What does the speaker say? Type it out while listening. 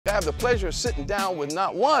I have the pleasure of sitting down with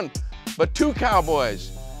not one, but two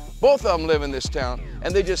cowboys. Both of them live in this town,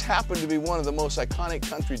 and they just happen to be one of the most iconic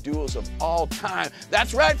country duos of all time.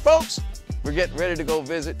 That's right, folks. We're getting ready to go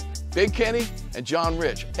visit Big Kenny and John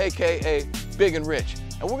Rich, AKA Big and Rich.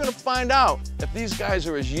 And we're gonna find out if these guys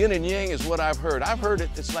are as yin and yang as what I've heard. I've heard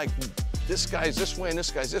it's like this guy's this way and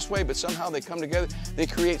this guy's this way, but somehow they come together, they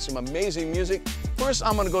create some amazing music. First,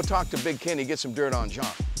 I'm gonna go talk to Big Kenny, get some dirt on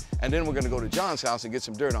John. And then we're gonna go to John's house and get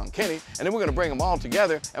some dirt on Kenny, and then we're gonna bring them all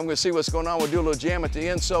together, and we're gonna see what's going on. We'll do a little jam at the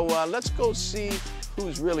end. So let's go see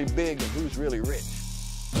who's really big and who's really rich.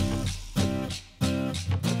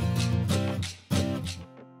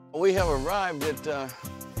 We have arrived at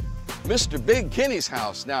Mr. Big Kenny's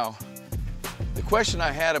house. Now, the question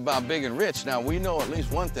I had about Big and Rich, now we know at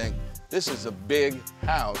least one thing, this is a big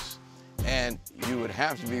house, and you would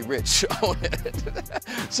have to be rich to own it.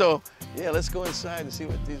 So, yeah, let's go inside and see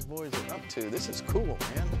what these boys are up to. This is cool,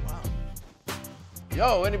 man. Wow.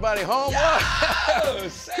 Yo, anybody home? Yo,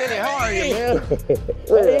 Kenny, how are you, man?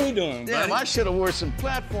 What are you doing, Damn, buddy? I should have wore some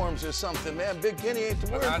platforms or something, man. Big Kenny ain't the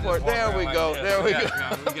word I for it. just There walked we around go. like There we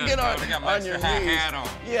go. Get on your knees. hat on.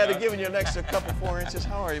 Yeah, they're giving you an extra couple 4 inches.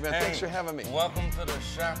 How are you, man? Hey, Thanks for having me. Welcome to the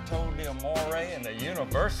Chateau d'Amore and the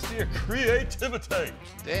University of Creativity.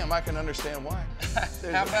 Damn, I can understand why.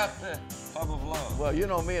 How about the Pub of Love? Well, you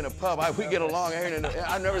know me and a pub, we get along here, and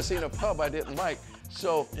I've never seen a pub I didn't like.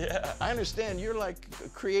 So Yeah. I understand you're like a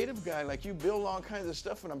creative guy, like you build all kinds of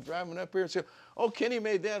stuff, and I'm driving up here and say, oh, Kenny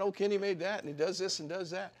made that, oh, Kenny made that, and he does this and does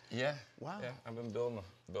that. Yeah. Wow. Yeah, I've been building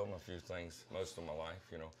a few things most of my life,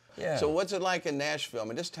 you know. Yeah. So what's it like in Nashville? I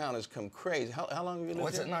mean, this town has come crazy. How long have you lived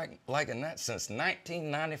What's here? it like in that since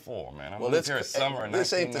 1994, man? I Well, moved here in summer in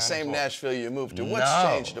this ain't the same 1994. Nashville you moved to. What's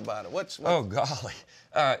No. changed about it? What's Oh, golly.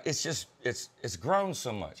 It's grown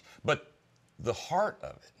so much. But the heart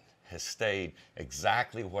of it has stayed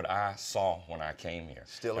exactly what I saw when I came here.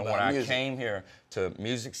 Still and about when music. I came here to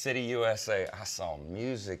Music City, USA, I saw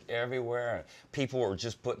music everywhere. And people were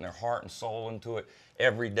just putting their heart and soul into it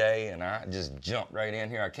every day, and I just jumped right in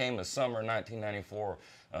here. I came the summer of 1994,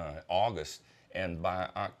 August, and by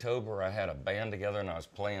October I had a band together and I was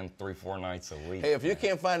playing 3-4 nights a week. Hey, if you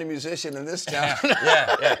can't find a musician in this town.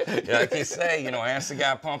 Yeah, like you say, you know, ask the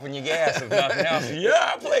guy pumping your gas if nothing else.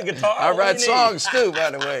 Yeah, I play guitar. I what write do you need? songs too,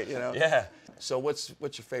 by the way, you know. Yeah. So what's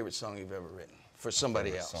your favorite song you've ever written for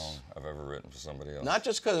somebody Favorite else? song I've ever written for somebody else. Not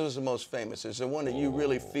just because it was the most famous. Is there one that you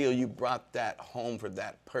really feel you brought that home for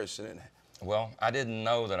that person? And Well, I didn't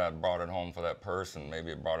know that I brought it home for that person.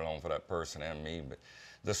 Maybe it brought it home for that person and me. But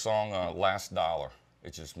the song Last Dollar,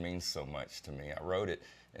 it just means so much to me. I wrote it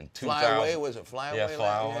in 2000. Fly Away, was it Fly Away? Yeah,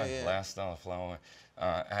 Fly Away. Yeah. Last Dollar, Fly Away.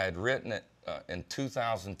 I had written it in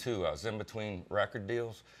 2002. I was in between record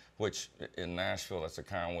deals, which in Nashville, that's a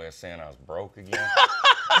kind of way of saying I was broke again.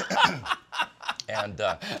 And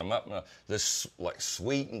I'm up in this like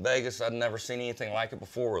suite in Vegas. I'd never seen anything like it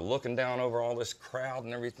before. We're looking down over all this crowd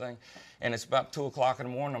and everything. And it's about 2 o'clock in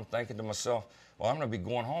the morning. I'm thinking to myself, well, I'm gonna be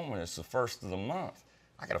going home and it's the first of the month.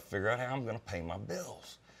 I gotta figure out how I'm gonna pay my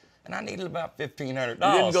bills. And I needed about $1,500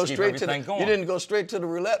 to keep everything going. You didn't go straight to the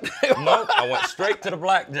roulette? Nope, I went straight to the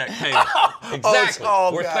blackjack table. Exactly.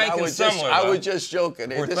 We're God, thinking similar. I was just joking.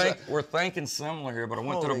 We're thinking similar here, but I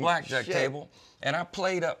went to the Holy blackjack shit. table and I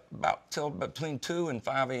played up about till between 2 and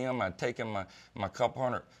 5 a.m. I'd taken my couple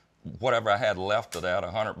hundred, whatever I had left of that,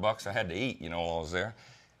 $100 I had to eat, you know, while I was there.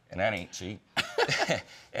 And that ain't cheap.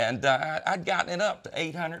 And I'd gotten it up to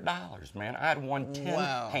 $800, man. I had won 10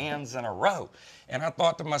 hands in a row. And I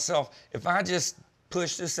thought to myself, if I just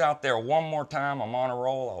push this out there one more time, I'm on a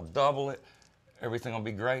roll, I'll double it. Everything will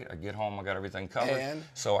be great. I get home, I got everything covered. And?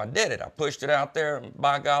 So I did it. I pushed it out there, and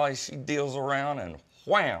by golly, she deals around, and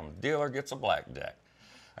wham, dealer gets a blackjack.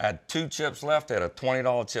 I had 2 chips left. I had a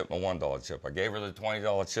 $20 chip and a $1 chip. I gave her the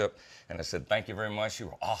 $20 chip, and I said, thank you very much. You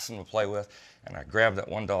were awesome to play with. And I grabbed that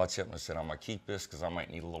 $1 chip and I said, I'm gonna keep this because I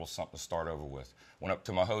might need a little something to start over with. Went up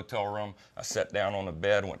to my hotel room. I sat down on the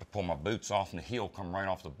bed, went to pull my boots off, and the heel come right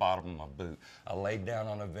off the bottom of my boot. I laid down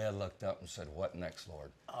on the bed, looked up, and said, what next,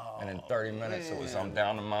 Lord? And in 30 minutes, it was, I'm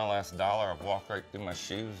down to my last dollar. I've walked right through my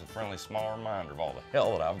shoes, a friendly, small reminder of all the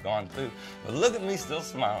hell that I've gone through. But look at me still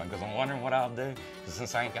smiling because I'm wondering what I'll do, because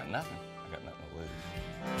since I ain't got nothing, I got nothing to lose.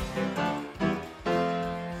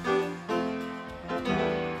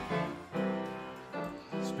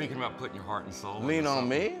 Speaking about putting your heart and soul into Lean on something.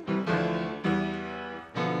 me.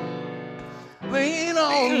 Lean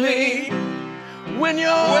on me when you're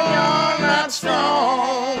not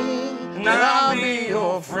strong. And I'll be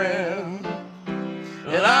your friend.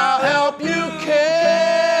 And I'll help you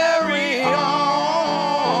carry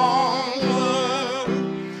on.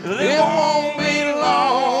 It won't be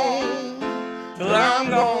long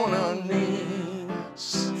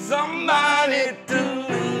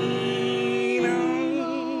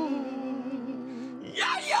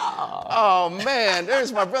man,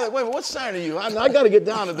 there's my brother. Wait, what sign are you? I got to get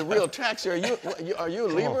down to the real tracks here. Are you a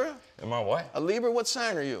Libra? Am I what? A Libra? What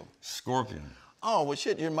sign are you? Scorpion. Oh, well,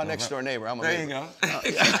 shit, you're my next door neighbor. I'm a There Libra.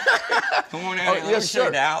 you go. Come on out here. Yes, sir.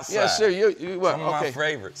 The outside. Yes, sir. You what? Some of my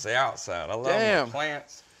favorites, the outside. I love my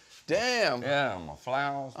plants. Damn. Yeah, my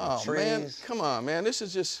flowers, my trees. Man, come on, man. This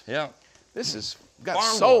is just, this has got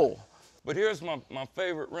Farm soul. boy. But here's my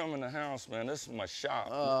favorite room in the house, man. This is my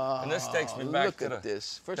shop. And this takes me back to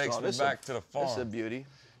this. First takes of all, me back to the farm. This is a beauty.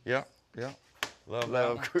 Yeah.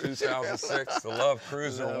 Love Cruiser 2006, the Love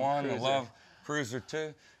Cruiser 1, the Love Cruiser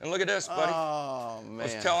 2. And look at this, buddy. Oh, man. I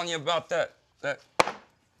was telling you about that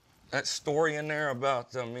story in there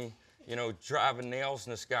about me, you know, driving nails,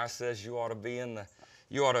 and this guy says you ought to be in the,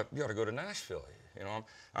 you ought to go to Nashville. You know,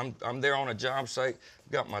 I'm there on a job site,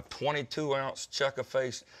 got my 22-ounce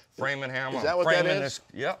checker-face framing hammer. Is that what that is?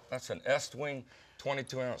 Yep, that's an S-Wing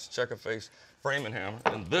 22-ounce checker-face framing hammer.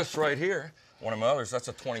 And this right here, one of my others, that's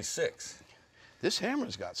a 26. This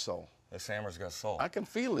hammer's got soul. This hammer's got soul. I can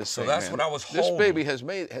feel this thing, that's man. what I was holding. This baby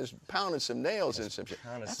has pounded some nails and some shit.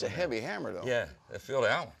 That's a heavy hammer, though. Yeah, I feel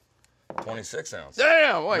that one. 26 ounce.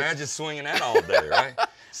 Damn, wait. Imagine swinging that all day, right?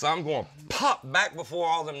 So I'm going pop back before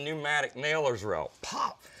all them pneumatic nailers are out.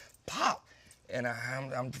 Pop, pop. And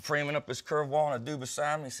I'm framing up this curved wall, and a dude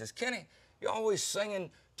beside me says, Kenny, you're always singing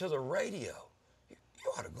to the radio.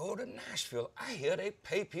 You ought to go to Nashville. I hear they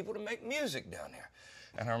pay people to make music down there.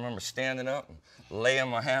 And I remember standing up and laying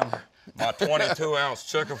my hammer, my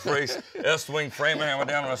 22-ounce checker-face S-Wing framing hammer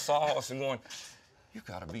down on a sawhorse and going, you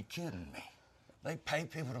gotta be kidding me. They pay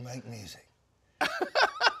people to make music.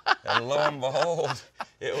 And lo and behold,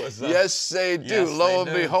 it was... yes, they do. Yes, lo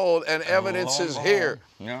and behold, and evidence is here.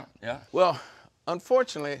 Yeah. Well,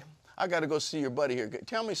 unfortunately, I got to go see your buddy here.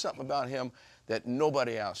 Tell me something about him that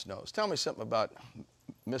nobody else knows. Tell me something about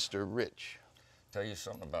Mr. Rich. Tell you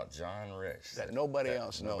something about John Rich. That nobody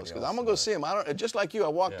else knows. Because I'm going to go see him. Just like you, I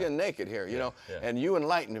walked in naked here, you know, and you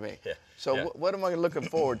enlightened me. Yeah. So what am I looking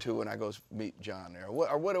forward to when I go meet John there?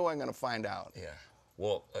 Or what am I going to find out? Yeah.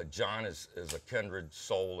 Well, John is a kindred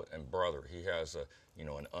soul and brother. He has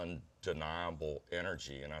an undeniable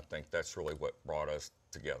energy, and I think that's really what brought us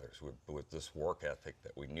together, with this work ethic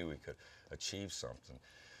that we knew we could achieve something.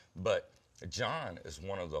 But John is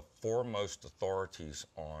one of the foremost authorities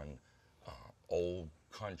on old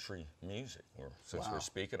country music, since we're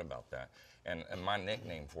speaking about that. And my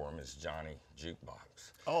nickname for him is Johnny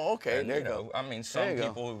Jukebox. Oh, okay, and, there you go. I mean, some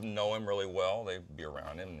people who know him really well, they'd be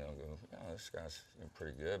around him and they'll go, yeah, this guy's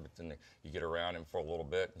pretty good. But then you get around him for a little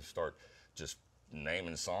bit and you start just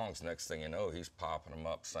naming songs. Next thing you know, he's popping them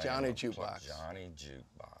up, saying, Johnny Jukebox. Johnny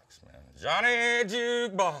Jukebox, man. Johnny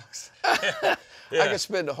Jukebox. I could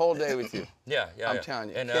spend the whole day with you. Yeah. I'm telling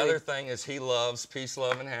you. And the other thing is he loves Peace,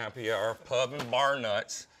 Love, and Happy Hour, pub and bar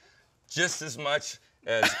nuts, just as much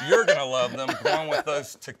as you're going to love them, going with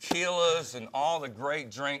those tequilas and all the great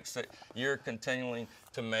drinks that you're continuing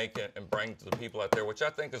to make and bring to the people out there, which I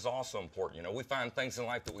think is also important. You know, we find things in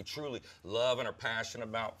life that we truly love and are passionate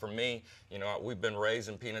about. For me, you know, we've been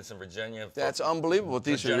raising peanuts in Virginia. That's unbelievable.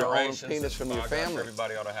 These are your own peanuts from your family.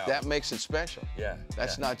 Everybody ought to have that makes it special. Yeah.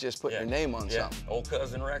 That's not just putting your name on something. Old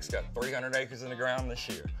cousin Rex got 300 acres in the ground this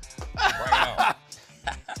year. Bring it on.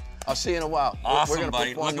 I'll see you in a while. Awesome, we're gonna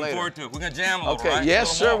buddy. Perform Looking later. forward to it. We're going to jam a little, right?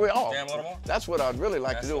 Yes, sir. We all. Jam a little more? That's what I'd really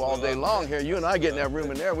like to do all day long here. You and I get in that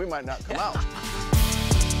room in there, we might not come out.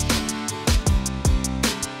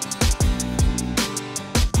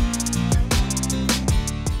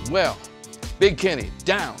 Well, Big Kenny,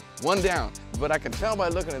 down, one down. But I can tell by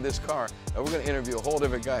looking at this car that we're going to interview a whole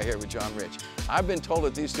different guy here with John Rich. I've been told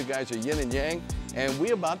that these two guys are yin and yang, and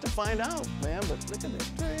we're about to find out, man. But look at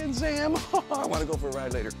this Trans Am. I want to go for a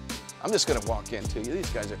ride later. I'm just going to walk in to you.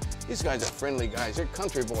 These guys are friendly guys. They're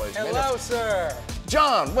country boys. Hello, sir.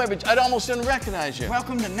 John, wait, I almost didn't recognize you.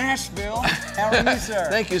 Welcome to Nashville. How are you, sir?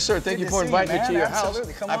 Thank you, sir. Thank you for inviting me to your house.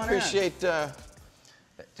 Absolutely. Come on I appreciate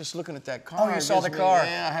just looking at that car. Oh, you saw the car?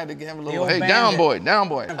 Yeah, I had to have a little, hey, down boy.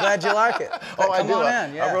 I'm glad you like it. Oh, I do.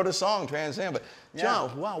 Yeah. I wrote a song, Trans Am. But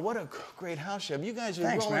John, wow, what a great house you have. You guys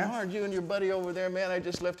are rolling hard. You and your buddy over there, man. I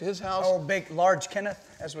just left his house. Oh, big, large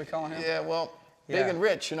Kenneth, as we call him. Yeah, well, big and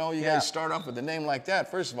rich. You know, you guys start off with a name like that.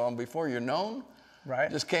 First of all, before you're known.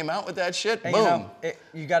 Right. Just came out with that shit, hey, boom. You know,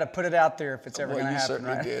 you got to put it out there if it's ever going to happen,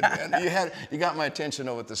 right? You certainly did, man. You got my attention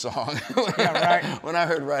over with the song. Yeah, right. When I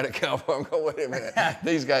heard Ride a Cowboy, I'm going, wait a minute.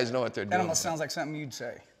 These guys know what they're doing. That almost sounds like something you'd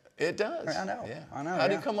say. It does. I know. Yeah. I know. How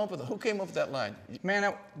did you come up with it? Who came up with that line?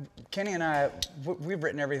 Man, Kenny and I, we've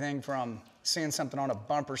written everything from seeing something on a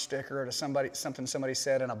bumper sticker to something somebody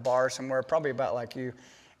said in a bar somewhere, probably about like you.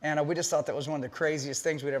 And we just thought that was one of the craziest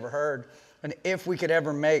things we'd ever heard. And if we could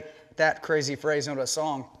ever make that crazy phrase into a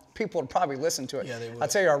song, people would probably listen to it. Yeah, they would. I'll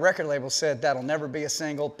tell you, our record label said that'll never be a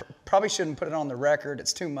single. Probably shouldn't put it on the record.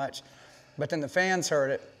 It's too much. But then the fans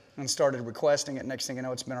heard it and started requesting it. Next thing you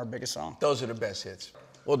know, it's been our biggest song. Those are the best hits.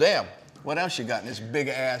 Well, damn. What else you got in this big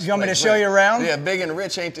ass? You want me to show you around? Yeah, big and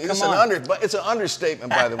rich ain't. It's Come an on. it's an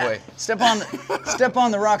understatement, by the way. Step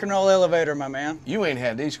on the rock and roll elevator, my man. You ain't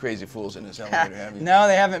had these crazy fools in this elevator, have you? No,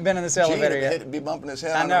 they haven't been in this elevator Gene yet. would be bumping his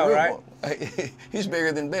head I on know, the right? roof. He's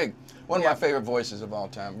bigger than big. One of my favorite voices of all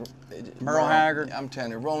time. Merle Hagar. I'm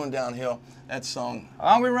telling you, Rolling Downhill, that song.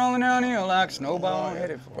 Are we rolling downhill like snowball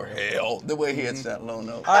headed for Or hell, the way he hits that low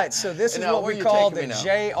note. All right, so this is now, what where we you call taking the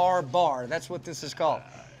me now? JR bar. That's what this is called.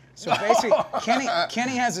 So basically,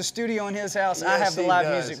 Kenny has a studio in his house. I Yes, have the he live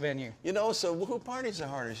does. music venue. You know, so who parties the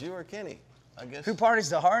hardest, you or Kenny? I guess. Who parties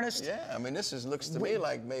the hardest? Yeah, I mean, looks to me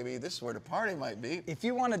like maybe this is where the party might be. If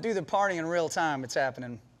you want to do the party in real time, it's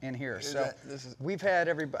happening in here. We've had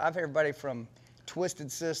I've had everybody from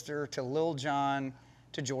Twisted Sister to Lil Jon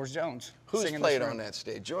to George Jones. Who's played on that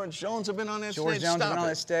stage? George Jones have been on that George stage? Jones has been on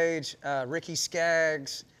that stage. Ricky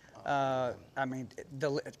Skaggs. I mean,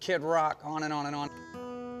 the Kid Rock, on and on and on.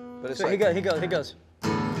 But it's So like, he goes.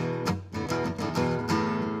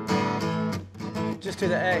 Just to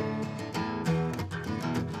the A.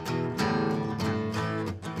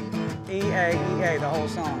 E-A, the whole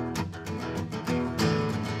song.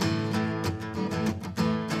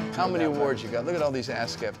 how many awards you got? Look at all these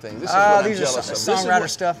ASCAP things. This is what I'm these are jealous of. songwriter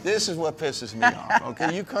stuff. This is what pisses me off,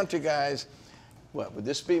 okay? You country guys, what, would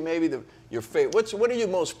this be maybe your favorite? What are you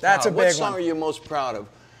most proud That's a of? big What song one. are you most proud of?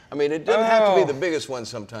 I mean, it doesn't have to be the biggest one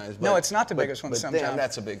sometimes. But, No, it's not the biggest one but sometimes. damn,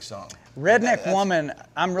 that's a big song. Redneck Woman,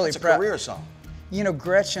 I'm really It's a proud. career song. You know,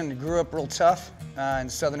 Gretchen grew up real tough in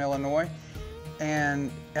Southern Illinois,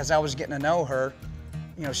 and as I was getting to know her,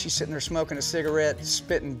 you know, she's sitting there smoking a cigarette,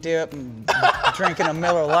 spitting dip, and drinking a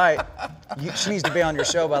Miller Lite. She needs to be on your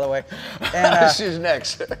show, by the way. And, She's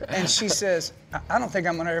next. and she says, I don't think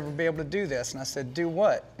I'm gonna ever be able to do this. And I said, do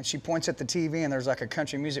what? And she points at the TV, and there's like a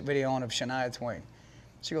country music video on of Shania Twain.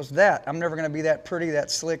 She goes, I'm never gonna be that pretty,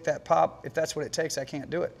 that slick, that pop. If that's what it takes, I can't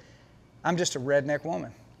do it. I'm just a redneck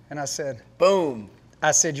woman. And I said, Boom.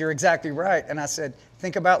 I said, you're exactly right. And I said,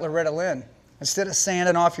 think about Loretta Lynn. Instead of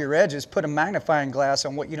sanding off your edges, put a magnifying glass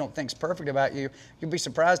on what you don't think's perfect about you. You'll be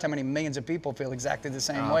surprised how many millions of people feel exactly the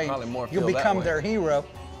same way. Probably more You'll feel that become way. their hero.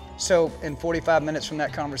 So in 45 minutes from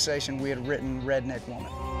that conversation, we had written Redneck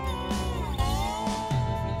Woman.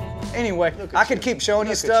 Anyway, I could keep showing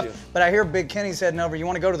you Look at stuff, you. but I hear Big Kenny's heading over. You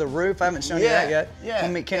want to go to the roof? I haven't shown you that yet. Yeah. Want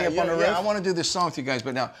to meet Kenny up on the roof? Yeah, I want to do this song with you guys,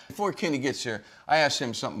 but now, before Kenny gets here, I asked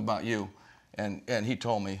him something about you, and he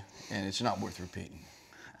told me, and it's not worth repeating.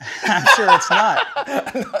 I'm sure it's not.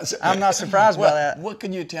 I'm not surprised by that. What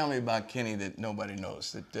can you tell me about Kenny that nobody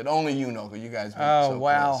knows, that only you know, because you guys been Oh, so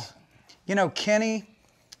wow. close? You know, Kenny,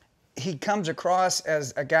 he comes across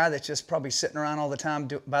as a guy that's just probably sitting around all the time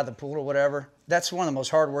by the pool or whatever. That's one of the most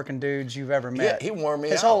hardworking dudes you've ever met. Yeah, he wore me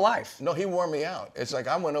out. His whole life. No, he wore me out. It's like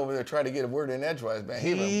I went over there trying to get a word in edgewise, man.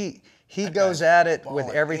 He goes at it ball with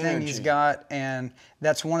of everything he's energy. got, and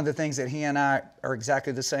that's one of the things that he and I are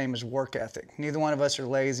exactly the same as work ethic. Neither one of us are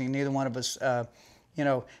lazy. Neither one of us, you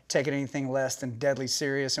know, take it anything less than deadly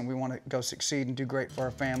serious, and we want to go succeed and do great for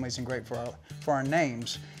our families and great for our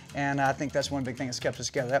names. And I think that's one big thing that's kept us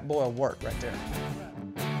together. That boy will work right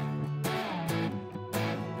there.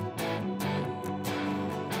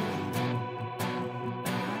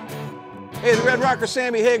 Hey, the Red Rocker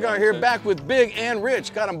Sammy Hagar here, back with Big and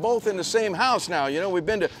Rich. Got them both in the same house now. You know, we've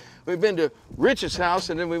been to Rich's house,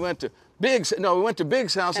 and then we went to Big's. No, we went to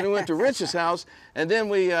Big's house, and then we went to Rich's house, and then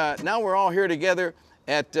now we're all here together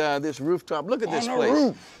at this rooftop. Look at this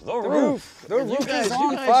place. The roof. The roof is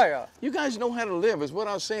on fire. You guys know how to live, is what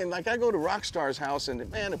I was saying. Like, I go to Rockstar's house, and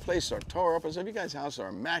man, the place are tore up and stuff. You guys' houses are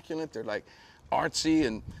immaculate. They're like artsy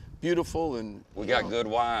and beautiful, and We got good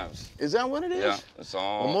wives. is that what it is? Yeah, it's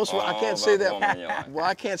all. Well, most all I can't say about that. the woman you like. Well,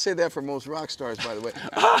 I can't say that for most rock stars, by the way.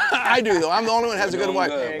 I do though. I'm the only one that has a We're good doing wife.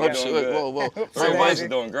 good. Oops, We're doing good. whoa, whoa. Everybody's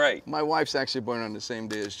doing great. My wife's actually born on the same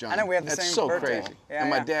day as John. I know, we have the That's same so birthday. crazy. Yeah,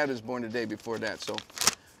 and my yeah. dad was born the day before that. So,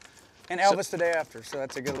 And Elvis the day after, so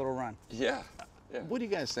that's a good little run. Yeah. Yeah. what do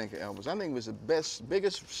you guys think of Elvis? I think he was the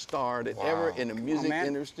biggest star that Wow. ever in the music man.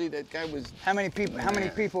 industry. That guy was. How many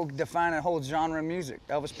people define a whole genre of music?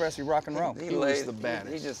 Elvis Presley, rock and roll. He was the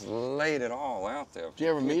baddest. He just laid it all out there. Did you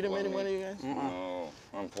ever meet him? Any one of you guys? No,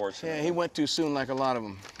 unfortunately. Yeah, he went too soon, like a lot of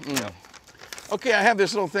them. Okay, I have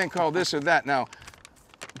this little thing called this or that. Now,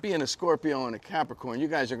 being a Scorpio and a Capricorn, you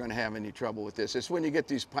guys are going to have any trouble with this. It's when you get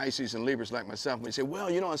these Pisces and Libras like myself, and we say, well,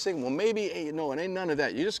 you know, I'm saying, well, maybe, hey, no, it ain't none of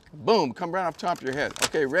that. You just, boom, come right off the top of your head.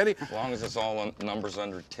 Okay, ready? As long as it's all on numbers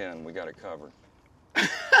under 10, we got it covered.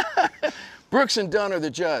 Brooks and Dunn are the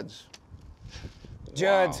Judds.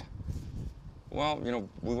 Judds. Wow. Well, you know,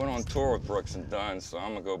 we went on tour with Brooks and Dunn, so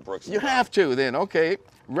I'm going to go Brooks and You Dunn. have to then, okay.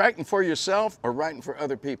 Writing for yourself or writing for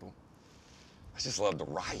other people? I just love to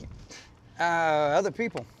write. Other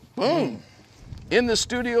people. Boom. In the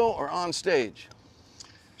studio or on stage?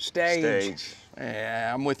 Stage.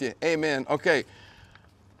 Yeah, I'm with you. Amen. Okay.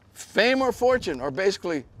 Fame or fortune, or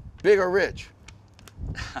basically big or rich?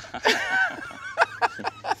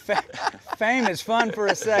 Fame is fun for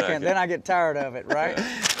a second, then I get tired of it, right?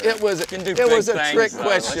 It was a trick question.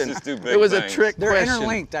 Let's just do big It was a things. trick They're question.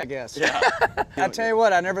 interlinked, I guess. Yeah. I tell you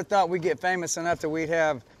what, I never thought we'd get famous enough that we'd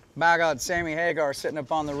have, by God, Sammy Hagar sitting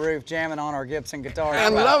up on the roof jamming on our Gibson guitar.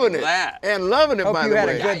 And loving it. that? And loving it, Hope by you the had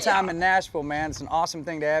way. a good time in Nashville, man. It's an awesome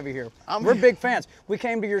thing to have you here. I'm- We're big fans. We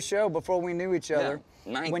came to your show before we knew each other.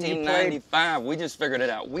 Yeah. When you played, 1995, we just figured it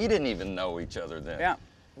out. We didn't even know each other then. yeah.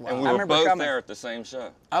 And we I were remember both coming. there at the same show.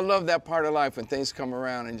 I love that part of life when things come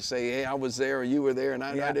around and you say, hey, I was there or you were there and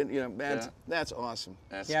I Yeah. didn't, you know, Yeah. that's awesome.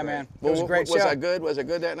 That's Yeah, great. man. It was a great show. Was I good? Was I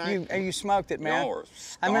good that night? You smoked it, man. Y'all were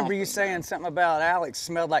I remember you stomping, saying man. something about Alex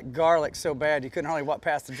smelled like garlic so bad you couldn't hardly walk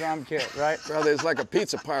past the drum kit, right? Brother, it's like a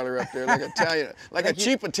pizza parlor up there, like Italian, like a think you-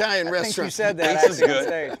 cheap Italian I restaurant. think you said that Pizza's actually on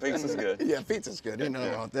good. stage. Pizza's good. Yeah, pizza's good. You know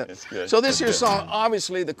about that. It's good. So this It's year's good. song,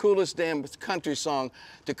 obviously the coolest damn country song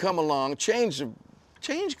to come along, changed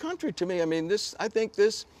country to me. I mean, I think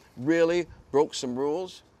this really broke some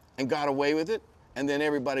rules and got away with it, and then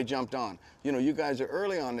everybody jumped on. You know, you guys are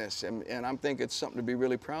early on this, and I think it's something to be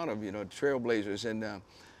really proud of, you know, trailblazers. And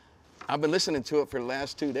I've been listening to it for the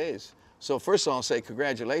last 2 days. So first of all, I'll say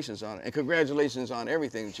congratulations on it, and congratulations on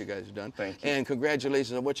everything that you guys have done. Thank you. And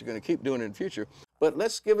congratulations on what you're going to keep doing in the future. But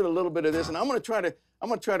let's give it a little bit of this, and I'm going to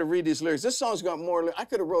try to read these lyrics. This song's got more. I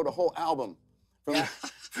could have wrote a whole album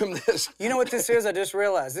from this. You know what this is? I just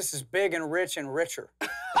realized this is Big and Rich and Richer.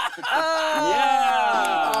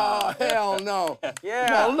 Oh, hell no. Yeah.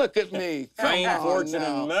 Now look at me. Fame, Come on fortune,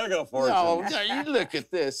 now. and mega fortune. No, you look at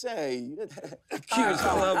this. Hey.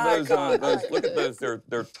 I love those. Look at those.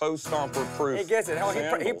 They're toe stomper proof. He gets it. Oh, he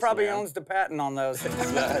sandals, probably man. owns the patent on those.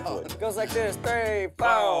 Exactly. It goes like this: 3, 4.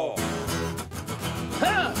 Oh.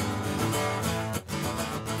 Huh.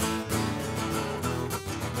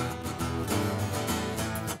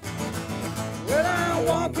 Well, I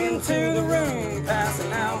walk into the room,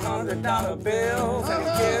 passing out $100 bills, and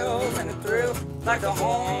it kills and it thrills like the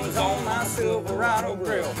horns on my Silverado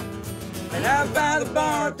grill. And out by the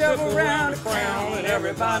bar, double round a crown, and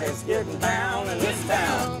everybody's getting down in this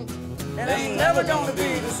town. It ain't never gonna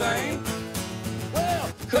be the same. Well,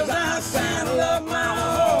 'cause I saddle up my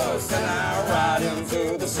horse and I ride him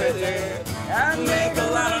through the city. I make a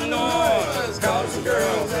lot of noise, 'cause the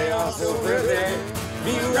girls, they are so pretty.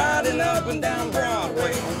 Be riding up and down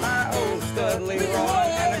Broadway on my old stud Leroy,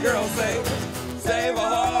 and the girls say, save a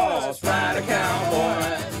horse, ride a cowboy.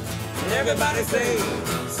 And everybody say,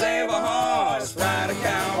 save a horse, ride a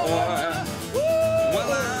cowboy.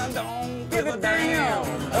 Well, I don't give a damn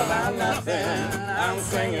about nothing. I'm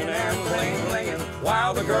singing and bling-blinging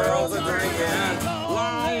while the girls are drinking.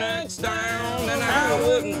 Long necks down, and I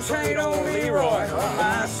wouldn't trade old Leroy or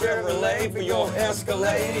my Chevrolet for your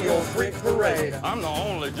Escalade, your freak parade. I'm the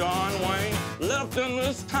only John Wayne left in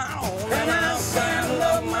this town. And I saddle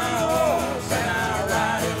up my horse and I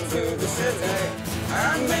ride him to the city.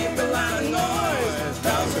 I make a lot of noise,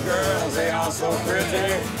 'cause the girls, they are so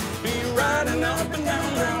pretty. Be riding up and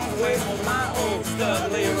down Broadway on my old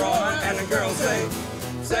stud Leroy, and the girls say,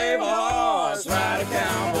 save a horse, ride a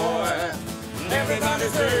cowboy. And everybody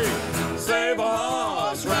say, save a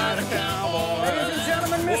horse, ride a cowboy. Ladies and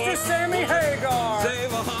gentlemen, Mr. Sammy Hagar.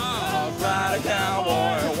 Save a horse, ride a cowboy.